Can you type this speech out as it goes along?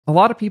A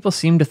lot of people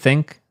seem to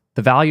think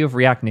the value of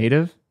React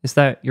Native is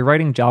that you're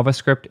writing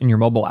JavaScript in your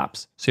mobile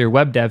apps, so your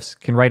web devs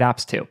can write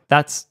apps too.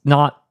 That's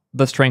not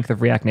the strength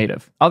of React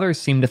Native. Others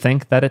seem to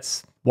think that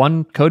it's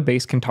one code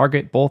base can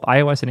target both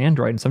iOS and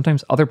Android and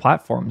sometimes other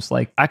platforms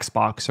like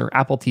Xbox or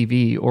Apple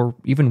TV or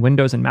even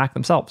Windows and Mac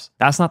themselves.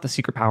 That's not the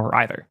secret power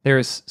either.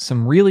 There's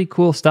some really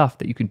cool stuff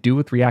that you can do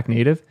with React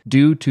Native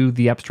due to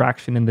the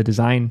abstraction and the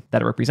design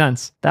that it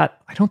represents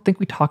that I don't think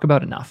we talk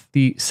about enough.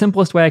 The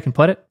simplest way I can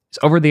put it is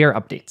over-the-air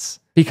updates.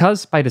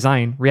 Because by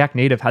design, React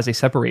Native has a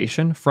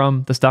separation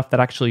from the stuff that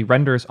actually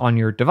renders on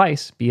your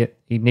device, be it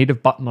a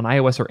native button on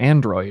iOS or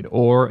Android,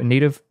 or a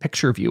native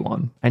picture view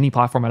on any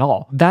platform at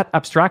all. That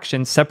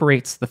abstraction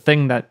separates the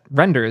thing that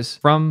renders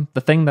from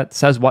the thing that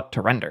says what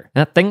to render.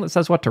 And that thing that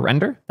says what to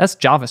render, that's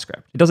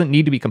JavaScript. It doesn't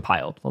need to be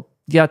compiled. Well,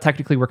 yeah,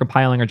 technically we're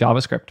compiling our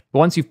JavaScript. But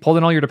once you've pulled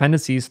in all your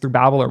dependencies through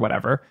Babel or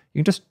whatever, you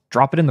can just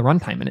drop it in the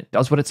runtime and it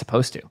does what it's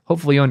supposed to.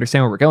 Hopefully you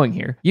understand where we're going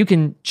here. You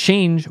can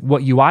change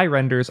what UI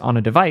renders on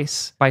a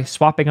device by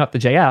swapping out the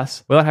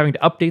JS without having to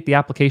update the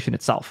application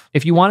itself.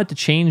 If you wanted to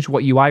change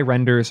what UI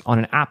renders on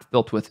an app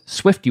built with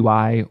Swift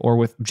UI or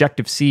with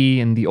Objective-C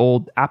and the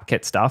old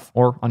AppKit stuff,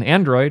 or on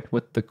Android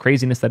with the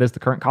craziness that is the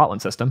current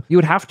Kotlin system, you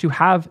would have to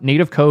have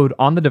native code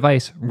on the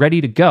device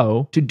ready to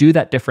go to do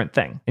that different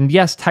thing. And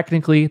yes,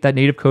 technically that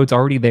native code's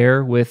already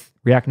there with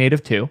React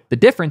Native 2. The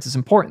difference is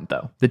important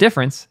though. The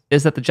difference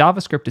is that the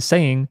JavaScript is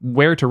saying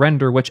where to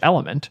render which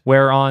element,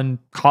 where on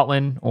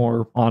Kotlin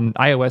or on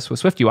iOS with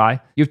Swift UI,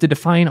 you have to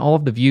define all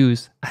of the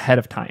views ahead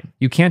of time.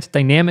 You can't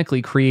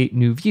dynamically create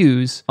new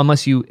views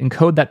unless you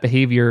encode that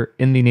behavior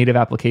in the native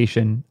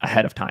application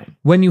ahead of time.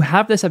 When you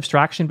have this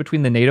abstraction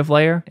between the native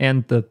layer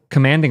and the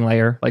commanding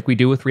layer, like we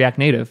do with React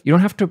Native, you don't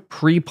have to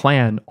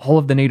pre-plan all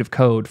of the native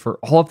code for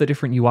all of the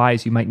different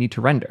UIs you might need to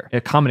render.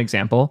 A common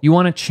example, you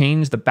want to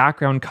change the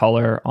background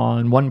color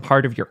on one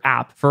part of your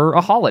app for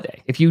a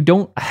holiday. If you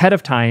don't ahead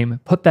of time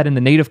put that in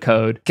the native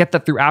code, get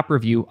that through app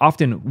review,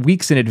 often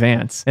weeks in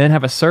advance, and then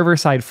have a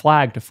server-side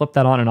flag to flip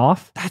that on and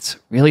off, that's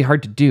really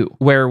hard to do.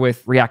 Where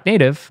with React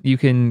Native, you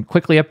can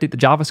quickly update the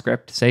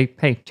JavaScript, say,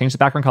 hey, change the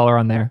background color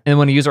on there. And then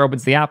when a user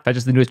opens the app,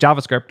 fetches the newest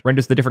JavaScript,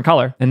 renders the different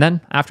color. And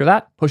then after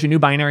that, push a new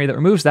binary that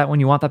removes that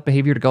when you want that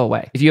behavior to go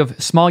away. If you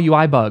have small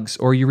UI bugs,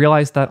 or you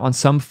realize that on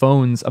some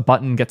phones, a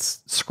button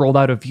gets scrolled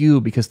out of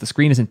view because the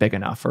screen isn't big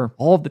enough, or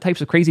all of the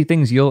types of crazy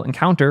things you'll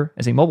encounter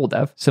as a mobile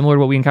dev, similar to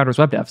what we encounter as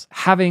web devs,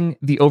 having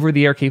the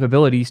over-the-air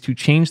capabilities to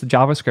change the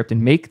JavaScript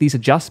and make these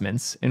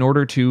adjustments in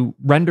order to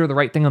render the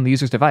right thing on the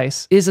user's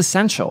device is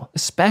essential,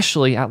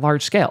 especially at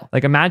large scale.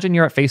 Like imagine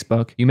you're at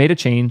Facebook, you made a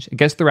change, it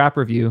gets through app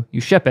review,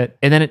 you ship it,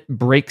 and then it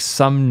breaks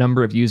some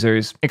number of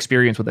users'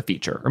 experience with a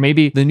feature. Or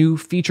maybe the new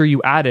feature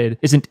you added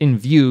isn't in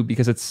view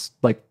because it's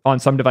like on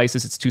some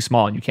devices it's too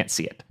small and you can't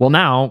see it. Well,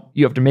 now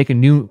you have to make a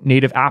new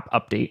native app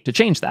update to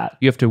change that.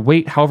 You have to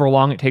wait however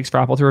long it takes for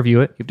Apple to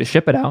review it. You have to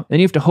ship it out. Then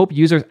you have to hope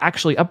users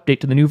actually update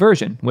to the new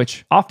version,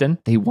 which often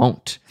they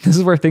won't. This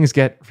is where things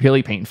get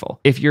really painful.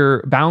 If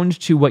you're bound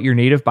to what your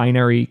native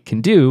binary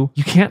can do,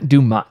 you can't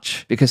do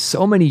much because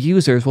so many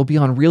users will be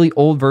on really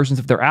old versions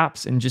of their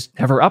apps and just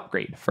never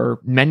upgrade for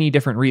many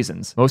different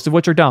reasons, most of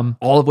which are dumb,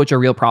 all of which are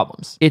real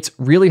problems. It's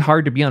really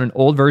hard to be on an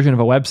old version of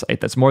a website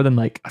that's more than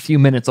like a few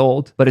minutes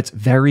old, but it's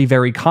very,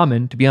 very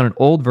common to be on an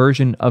old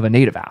version of a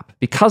native app.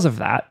 Because of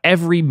that,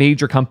 every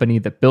major company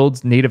that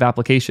builds native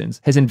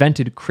applications has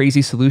invented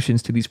crazy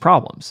solutions to these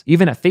problems.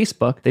 Even at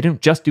Facebook, they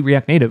didn't just do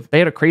React Native. They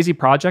had a crazy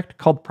project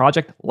called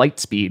Project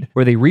Lightspeed,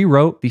 where they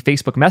rewrote the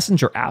Facebook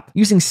Messenger app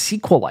using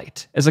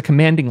SQLite as a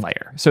commanding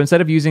layer. So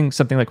instead of using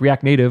something like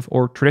React Native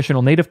or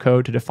traditional native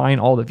code to define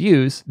all the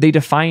views, they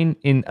define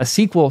in a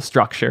SQL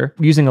structure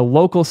using a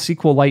local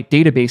SQLite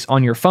database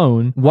on your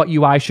phone what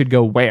UI should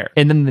go where.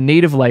 And then the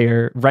native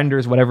layer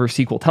renders whatever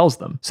SQL tells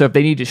them. So if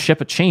they need to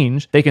ship a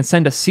change, they can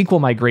send a SQL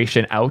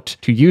migration out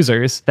to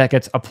users that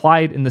gets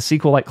applied in the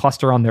SQLite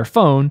cluster on their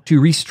phone to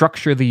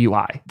restructure the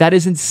UI. That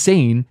is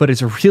insane, but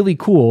it's really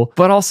cool.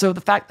 But also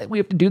the fact that we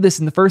have to do this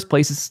in the first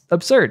place is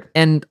absurd.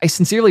 And I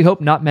sincerely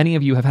hope not many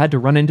of you have had to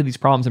run into these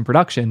problems in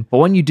production, but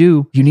when you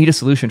do, you need a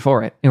solution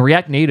for it. And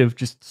React Native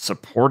just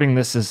supporting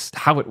this as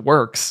how it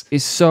works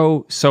is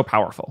so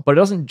powerful. But it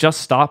doesn't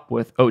just stop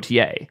with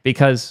OTA,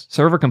 because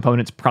server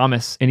components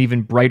promise an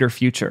even brighter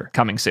future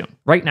coming soon.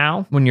 Right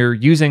now, when you're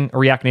using a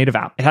React Native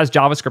app, it has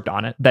JavaScript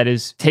on it that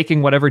is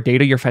taking whatever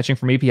data you're fetching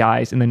from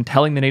APIs and then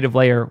telling the native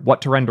layer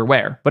what to render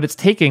where, but it's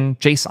taking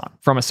JSON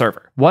from a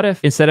server. What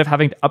if instead of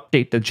having to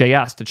update the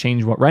JS to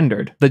change what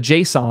rendered, the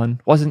JSON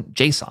wasn't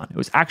JSON? It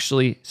was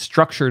actually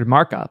structured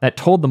markup that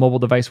told the mobile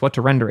device what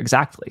to render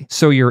exactly.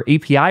 So your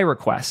API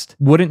request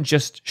wouldn't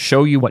just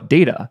show you what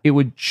data, it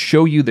would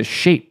show you the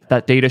shape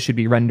that data should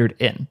be rendered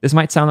in. This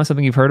might sound like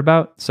something you've heard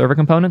about, server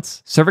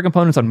components. Server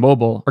components on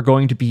mobile are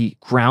going to be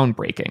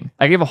groundbreaking.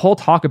 I gave a whole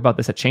talk about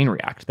this at Chain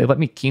React. They let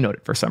me keynote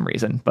it for some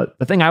reason, but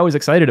the thing I was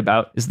excited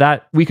about is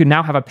that we could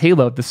now have a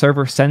payload the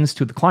server sends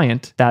to the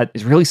client that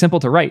is really simple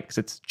to write because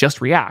it's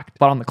just React.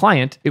 But on the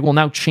client, it will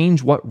now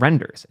change what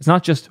renders. It's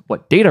not just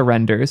what data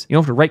renders. You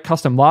don't have to write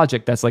custom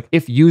logic that's like,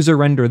 if user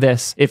render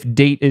this, if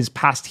date is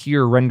passed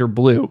here, render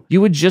blue.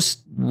 You would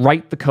just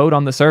write the code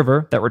on the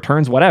server that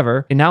returns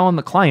whatever. And now on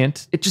the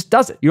client, it just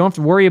does it. You don't have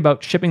to worry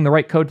about shipping the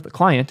right code to the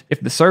client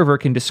if the server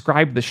can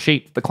describe the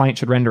shape the client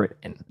should render it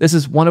in. This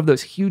is one of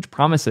those huge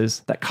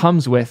promises that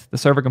comes with the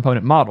server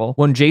component model.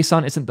 When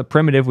JSON isn't the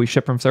primitive we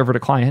ship from server to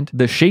client,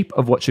 the shape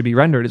of what should be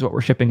rendered is what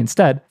we're shipping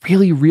instead.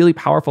 Really, really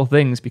powerful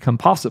things become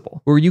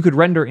possible, where you could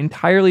render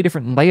entirely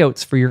different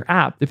layouts for your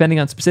app depending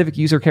on specific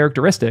user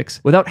characteristics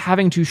without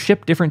having to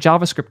ship different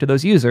JavaScript to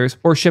those users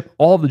or ship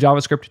all of the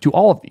JavaScript to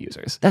all of the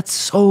users. That's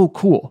so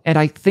cool. And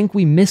I think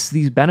we miss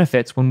these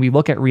benefits when we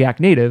look at React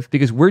Native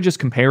because we're just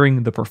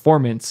comparing the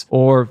performance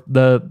or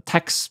the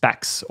tech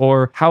specs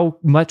or how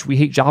much we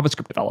hate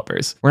JavaScript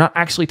developers. We're not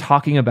actually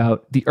talking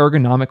about the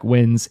ergonomic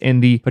wins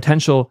and the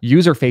potential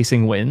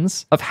user-facing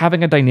wins of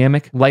having a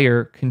dynamic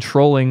layer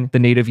controlling the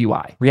native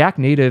UI. React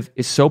Native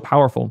is so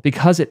powerful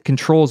because it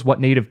controls what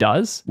native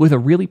does with a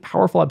really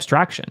powerful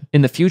abstraction.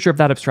 And the future of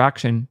that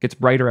abstraction gets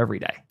brighter every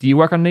day. Do you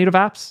work on native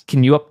apps?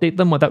 Can you update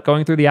them without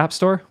going through the App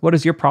Store? What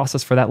does your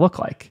process for that look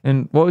like?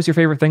 And what was your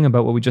favorite thing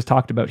about what we just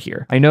talked about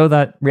here? I know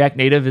that React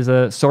Native is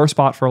a sore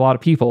spot for a lot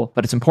of people,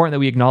 but it's important that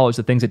we acknowledge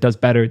the things it does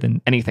better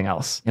than anything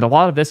else. And a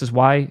lot of this is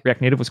why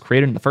React Native was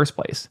created in the first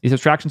place. These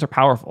abstractions are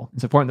powerful.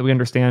 It's important that we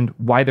understand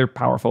why they're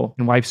powerful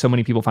and why so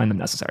many people find them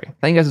necessary.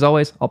 Thank you guys as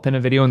always. I'll pin a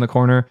video in the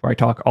corner where I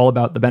talk all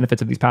about the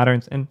benefits of these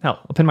patterns, and hell,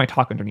 I'll pin my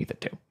talk underneath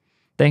it too.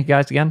 Thank you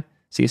guys again.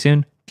 See you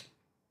soon.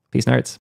 Peace, nerds.